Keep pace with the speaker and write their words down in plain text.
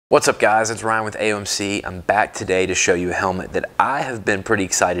What's up guys, it's Ryan with AOMC. I'm back today to show you a helmet that I have been pretty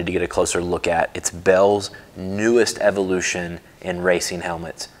excited to get a closer look at. It's Bell's newest evolution in racing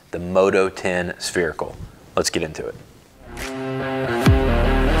helmets, the Moto 10 Spherical. Let's get into it.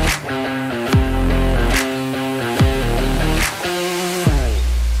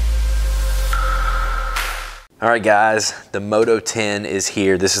 All right guys, the Moto 10 is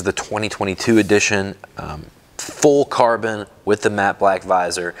here. This is the 2022 edition. Full carbon with the matte black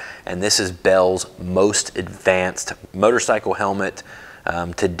visor, and this is Bell's most advanced motorcycle helmet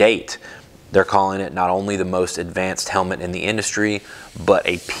to date. They're calling it not only the most advanced helmet in the industry, but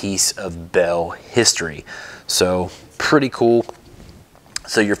a piece of Bell history. So pretty cool.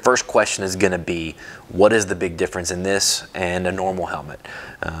 So your first question is going to be, what is the big difference in this and a normal helmet?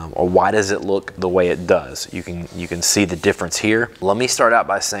 Or why does it look the way it does? You can see the difference here. Let me start out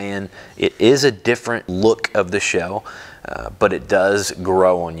by saying it is a different look of the shell, but it does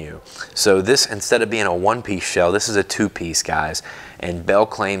grow on you. So this, instead of being a one-piece shell, this is a two-piece, guys. And Bell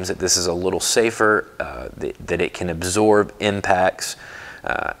claims that this is a little safer, that it can absorb impacts,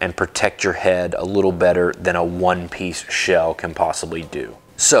 and protect your head a little better than a one-piece shell can possibly do.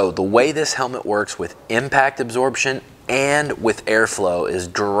 So the way this helmet works with impact absorption and with airflow is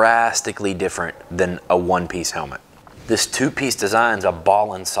drastically different than a one-piece helmet. This two-piece design is a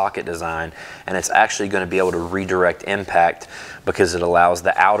ball and socket design, and it's actually going to be able to redirect impact because it allows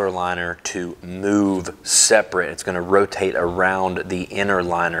the outer liner to move separate. It's going to rotate around the inner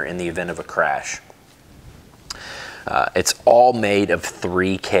liner in the event of a crash. It's all made of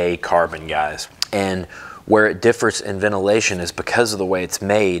 3K carbon, guys. And where it differs in ventilation is because of the way it's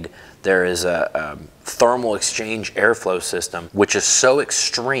made. There is a thermal exchange airflow system, which is so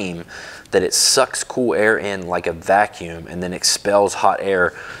extreme that it sucks cool air in like a vacuum and then expels hot air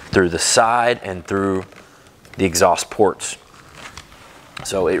through the side and through the exhaust ports.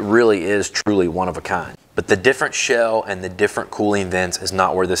 So it really is truly one of a kind. But the different shell and the different cooling vents is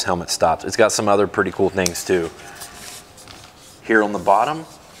not where this helmet stops. It's got some other pretty cool things too. Here on the bottom,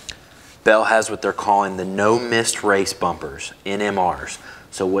 Bell has what they're calling the no mist race bumpers, NMRs.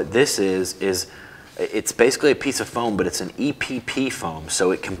 So what this is it's basically a piece of foam, but it's an EPP foam.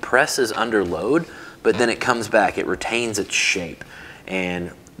 So it compresses under load, but then it comes back, it retains its shape.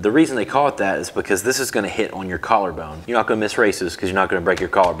 And the reason they call it that is because this is gonna hit on your collarbone. You're not gonna miss races because you're not gonna break your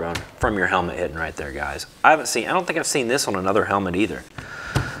collarbone from your helmet hitting right there, guys. I don't think I've seen this on another helmet either.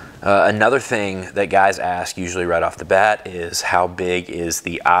 Another thing that guys ask usually right off the bat is, how big is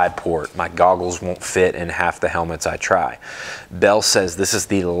the eye port? My goggles won't fit in half the helmets I try. Bell says this is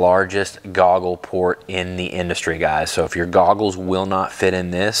the largest goggle port in the industry, guys. So if your goggles will not fit in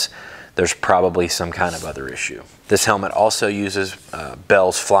this, there's probably some kind of other issue. This helmet also uses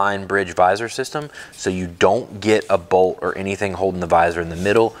Bell's flying bridge visor system, so you don't get a bolt or anything holding the visor in the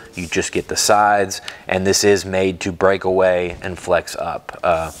middle, you just get the sides, and this is made to break away and flex up.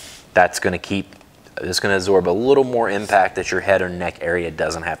 It's going to absorb a little more impact that your head or neck area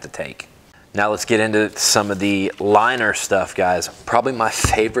doesn't have to take. Now let's get into some of the liner stuff, guys. Probably my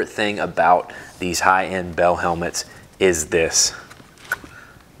favorite thing about these high-end Bell helmets is this.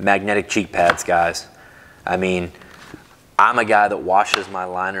 Magnetic cheek pads, guys. I mean, I'm a guy that washes my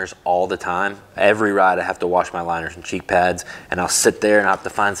liners all the time. Every ride I have to wash my liners and cheek pads, and I'll sit there and I have to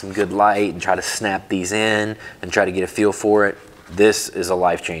find some good light and try to snap these in and try to get a feel for it. This is a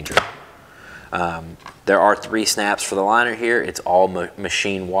life changer. There are 3 snaps for the liner here. It's all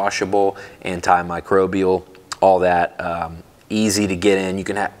machine washable, antimicrobial, all that. Easy to get in.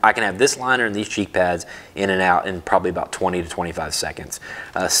 I can have this liner and these cheek pads in and out in probably about 20 to 25 seconds.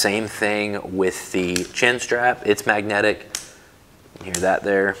 Same thing with the chin strap. It's magnetic. You hear that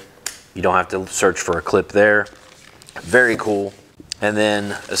there? You don't have to search for a clip there. Very cool. And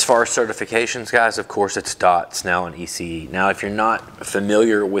then as far as certifications, guys, of course it's DOT, Snell, and ECE. Now, if you're not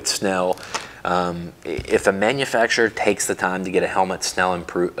familiar with Snell, if a manufacturer takes the time to get a helmet Snell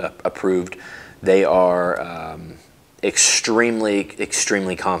approved, they are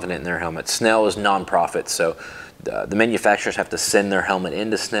extremely confident in their helmet. Snell is non-profit, so the manufacturers have to send their helmet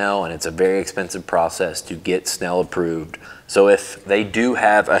into Snell, and it's a very expensive process to get Snell approved. So if they do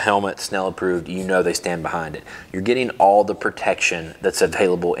have a helmet Snell approved, you know they stand behind it. You're getting all the protection that's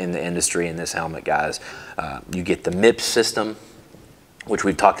available in the industry in this helmet, guys. You get the MIPS system, which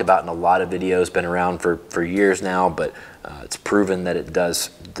we've talked about in a lot of videos, been around for years now, but it's proven that it does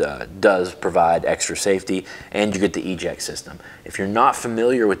provide extra safety, and you get the eject system. If you're not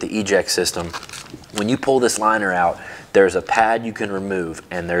familiar with the eject system, when you pull this liner out, there's a pad you can remove,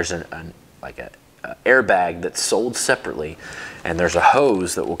 and there's like a airbag that's sold separately, and there's a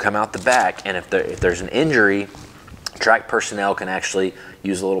hose that will come out the back, and if there's an injury, Track personnel can actually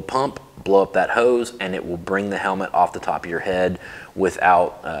use a little pump, blow up that hose, and it will bring the helmet off the top of your head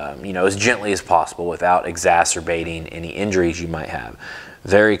without, you know, as gently as possible, without exacerbating any injuries you might have.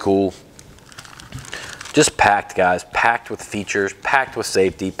 Very cool. Just packed, guys, packed with features, packed with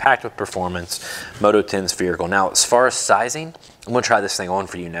safety, packed with performance. Moto 10 Spherical. Now, as far as sizing, I'm gonna try this thing on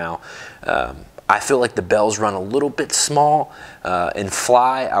for you now. I feel like the bells run a little bit small. In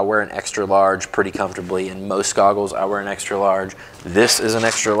fly, I wear an extra large pretty comfortably. In most goggles, I wear an extra large. This is an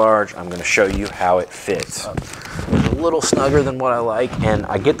extra large. I'm gonna show you how it fits. It's a little snugger than what I like, and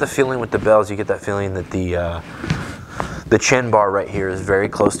I get the feeling with the bells, you get that feeling that the chin bar right here is very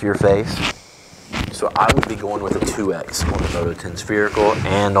close to your face. So I would be going with a 2X on the Moto 10 Spherical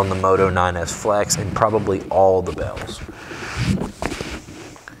and on the Moto 9S Flex, and probably all the bells.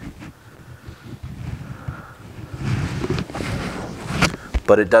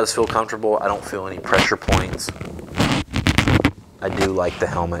 But it does feel comfortable. I don't feel any pressure points. I do like the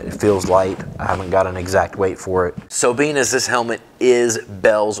helmet. It feels light. I haven't got an exact weight for it. So being as this helmet is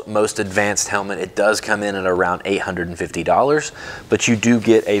Bell's most advanced helmet, it does come in at around $850, but you do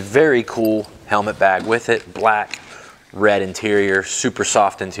get a very cool helmet bag with it. Black, red interior, super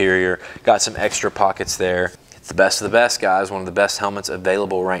soft interior. Got some extra pockets there. It's the best of the best, guys. One of the best helmets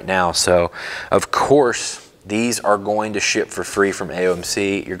available right now. So of course, these are going to ship for free from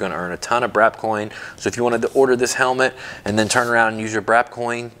AOMC. You're going to earn a ton of BRAP coin. So if you wanted to order this helmet and then turn around and use your BRAP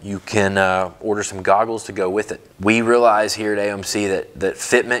coin, you can order some goggles to go with it. We realize here at AOMC that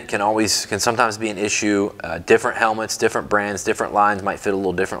fitment can sometimes be an issue. Different helmets, different brands, different lines might fit a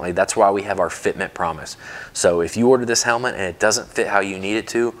little differently. That's why we have our fitment promise. So if you order this helmet and it doesn't fit how you need it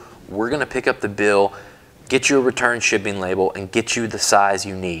to, we're going to pick up the bill, get you a return shipping label, and get you the size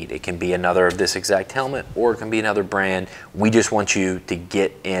you need. It can be another of this exact helmet, or it can be another brand. We just want you to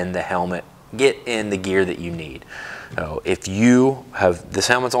get in the helmet, get in the gear that you need. So if you have, this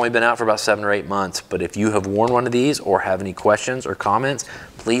helmet's only been out for about 7 or 8 months, but if you have worn one of these or have any questions or comments,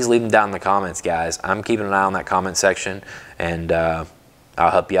 please leave them down in the comments, guys. I'm keeping an eye on that comment section, and I'll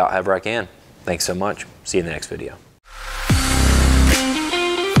help you out however I can. Thanks so much. See you in the next video.